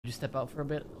you step out for a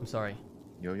bit? I'm sorry.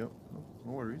 Yo, no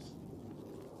worries.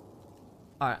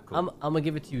 All right, Cool. I'm gonna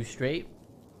give it to you straight.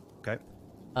 Okay.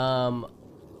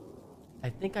 I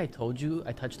think I told you,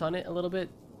 I touched on it a little bit,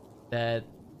 that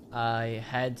I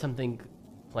had something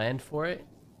planned for it.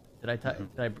 Did I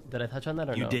touch on that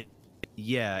or no? You did.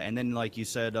 Yeah, and then like you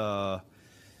said,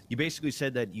 you basically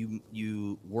said that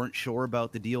you weren't sure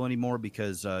about the deal anymore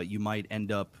because you might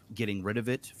end up getting rid of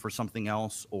it for something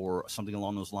else or something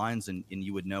along those lines, and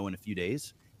you would know in a few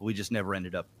days. But we just never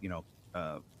ended up,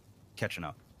 catching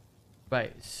up.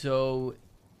 Right. So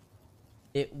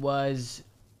it was,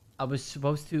 I was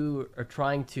supposed to or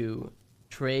trying to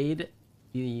trade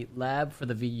the lab for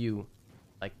the VU,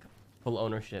 like full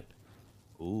ownership.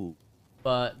 Ooh.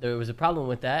 But there was a problem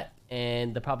with that,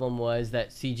 and the problem was that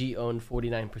CG owned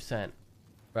 49%,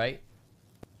 right?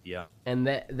 Yeah. And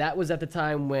that was at the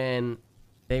time when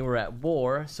they were at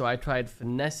war, so I tried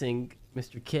finessing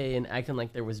Mr. K and acting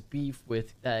like there was beef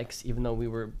with Dex, even though we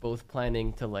were both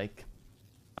planning to like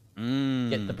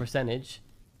get the percentage.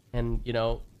 And you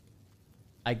know,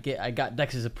 I got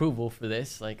Dex's approval for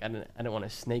this. Like I didn't want to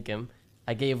snake him.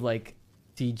 I gave like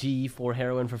CG 4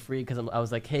 heroin for free because I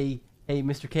was like, hey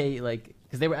Mr. K, like,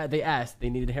 because they asked, they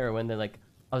needed heroin. They're like,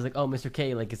 I was like, oh Mr.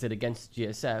 K, like, is it against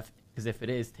GSF? Because if it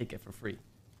is, take it for free,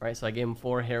 right? So I gave him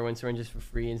 4 heroin syringes for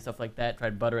free and stuff like that.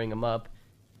 Tried buttering him up.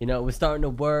 You know, it was starting to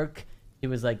work. He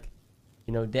was like,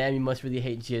 you know, damn, you must really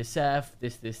hate GSF.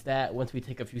 This, that. Once we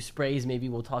take a few sprays, maybe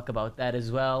we'll talk about that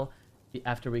as well.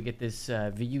 After we get this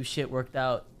VU shit worked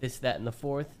out, this, that, and the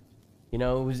fourth. You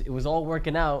know, it was all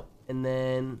working out, and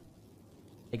then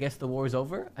I guess the war's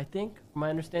over, I think, from my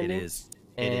understanding. It is.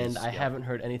 And I haven't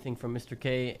heard anything from Mr.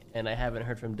 K, and I haven't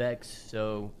heard from Dex,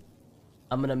 so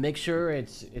I'm gonna make sure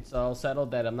it's all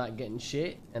settled, that I'm not getting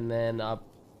shit, and then I'll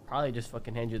probably just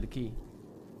fucking hand you the key.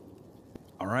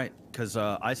 All right, because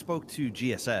I spoke to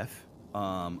GSF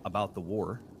about the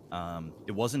war.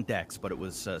 It wasn't Dex, but it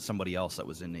was somebody else that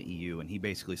was in the EU, and he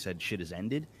basically said shit has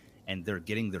ended, and they're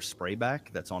getting their spray back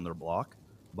that's on their block,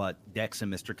 but Dex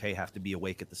and Mr. K have to be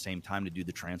awake at the same time to do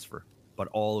the transfer. But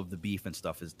all of the beef and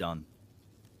stuff is done.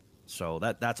 So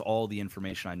that's all the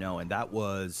information I know, and that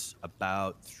was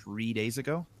about 3 days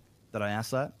ago that I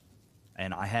asked that,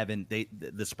 and I haven't.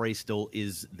 The spray still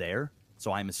is there,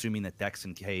 so I'm assuming that Dex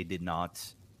and K did not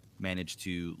manage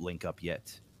to link up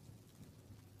yet.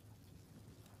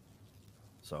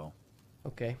 So,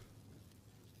 Okay.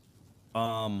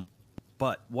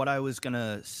 but what I was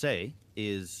gonna say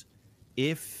is,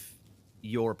 if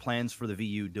your plans for the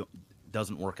VU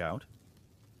doesn't work out,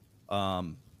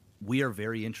 we are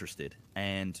very interested,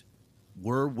 and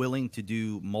we're willing to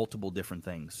do multiple different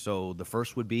things. So the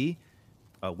first would be,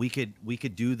 we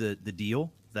could do the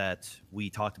deal that we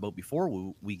talked about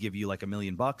before. We give you like $1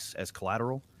 million as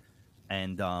collateral,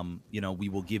 and we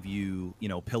will give you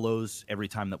pillows every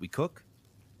time that we cook,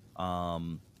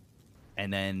 and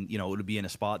then it would be in a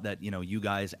spot that you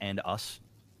guys and us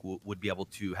would be able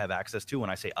to have access to. When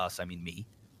I say us, I mean me.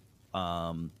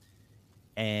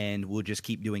 And we'll just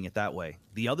keep doing it that way.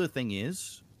 The other thing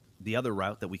is, the other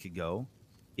route that we could go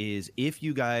is, if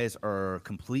you guys are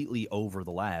completely over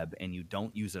the lab and you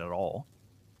don't use it at all,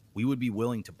 we would be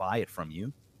willing to buy it from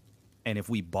you. And if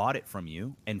we bought it from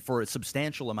you, and for a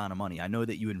substantial amount of money, I know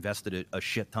that you invested a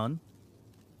shit ton.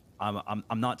 I'm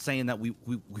not saying that we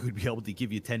would be able to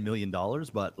give you $10 million,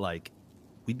 but like,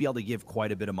 we'd be able to give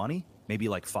quite a bit of money, maybe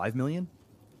like $5 million,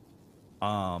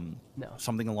 No.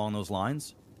 something along those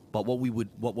lines. But what we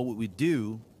would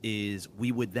do is,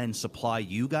 we would then supply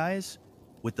you guys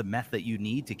with the meth that you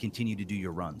need to continue to do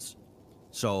your runs.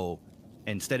 So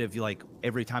instead of like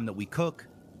every time that we cook,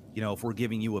 if we're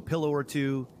giving you a pillow or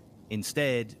two,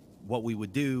 instead what we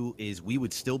would do is, we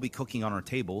would still be cooking on our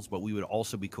tables, but we would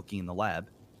also be cooking in the lab,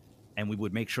 and we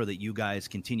would make sure that you guys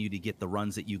continue to get the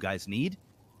runs that you guys need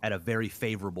at a very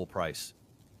favorable price.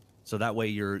 So that way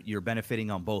you're benefiting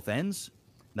on both ends.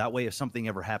 That way, if something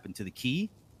ever happened to the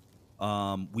key,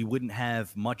 we wouldn't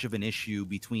have much of an issue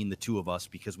between the two of us,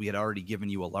 because we had already given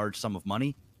you a large sum of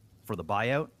money for the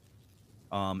buyout.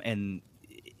 And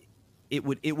it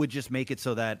would just make it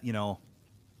so that,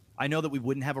 I know that we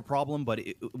wouldn't have a problem, but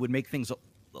it would make things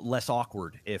less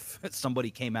awkward if somebody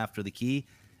came after the key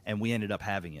and we ended up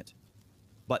having it.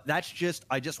 But I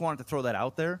just wanted to throw that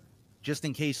out there, just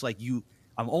in case, I'm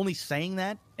only saying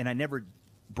that, and I never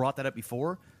brought that up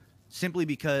before, simply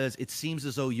because it seems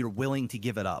as though you're willing to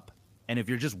give it up. And if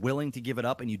you're just willing to give it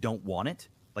up and you don't want it,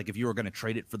 like if you were going to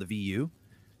trade it for the VU,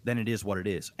 then it is what it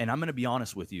is. And I'm going to be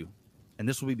honest with you, and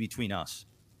this will be between us.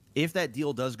 If that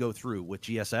deal does go through with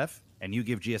GSF and you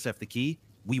give GSF the key,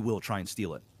 we will try and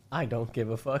steal it. I don't give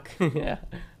a fuck. Yeah.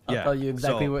 I'll Yeah, tell you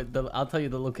exactly so- what I'll tell you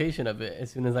the location of it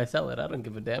as soon as I sell it. I don't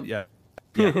give a damn. Yeah.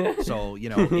 Yeah. So, you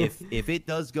know, if it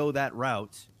does go that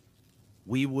route,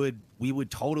 we would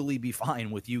totally be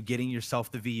fine with you getting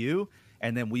yourself the VU,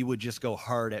 and then we would just go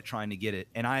hard at trying to get it.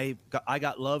 And I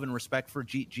got love and respect for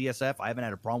GSF. I haven't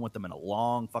had a problem with them in a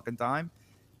long fucking time.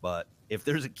 But if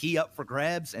there's a key up for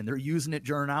grabs and they're using it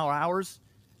during our hours,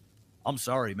 I'm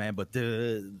sorry, man, but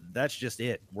that's just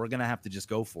it. We're gonna have to just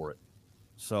go for it.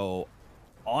 So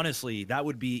honestly, that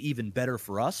would be even better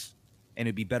for us, and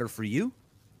it'd be better for you.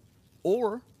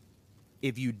 Or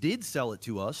if you did sell it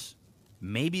to us,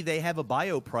 maybe they have a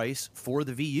bio price for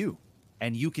the VU,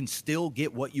 and you can still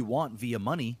get what you want via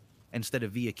money instead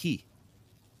of via key.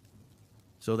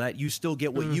 So that you still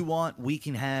get what you want. We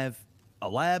can have a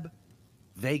lab,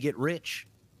 they get rich,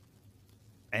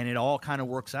 and it all kind of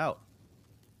works out.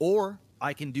 Or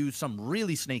I can do some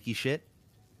really snaky shit,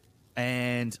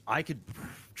 and I could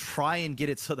try and get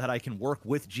it so that I can work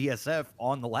with GSF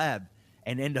on the lab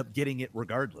and end up getting it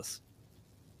regardless.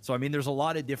 So, I mean, there's a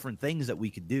lot of different things that we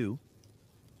could do.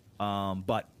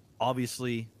 But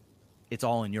obviously, it's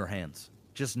all in your hands.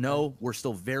 Just know we're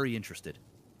still very interested.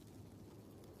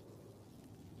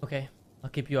 Okay, I'll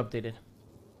keep you updated.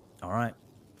 All right.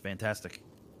 Fantastic.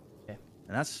 Okay.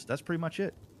 And that's pretty much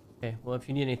it. Okay, well, if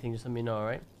you need anything, just let me know, all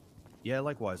right? Yeah,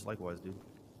 likewise, dude.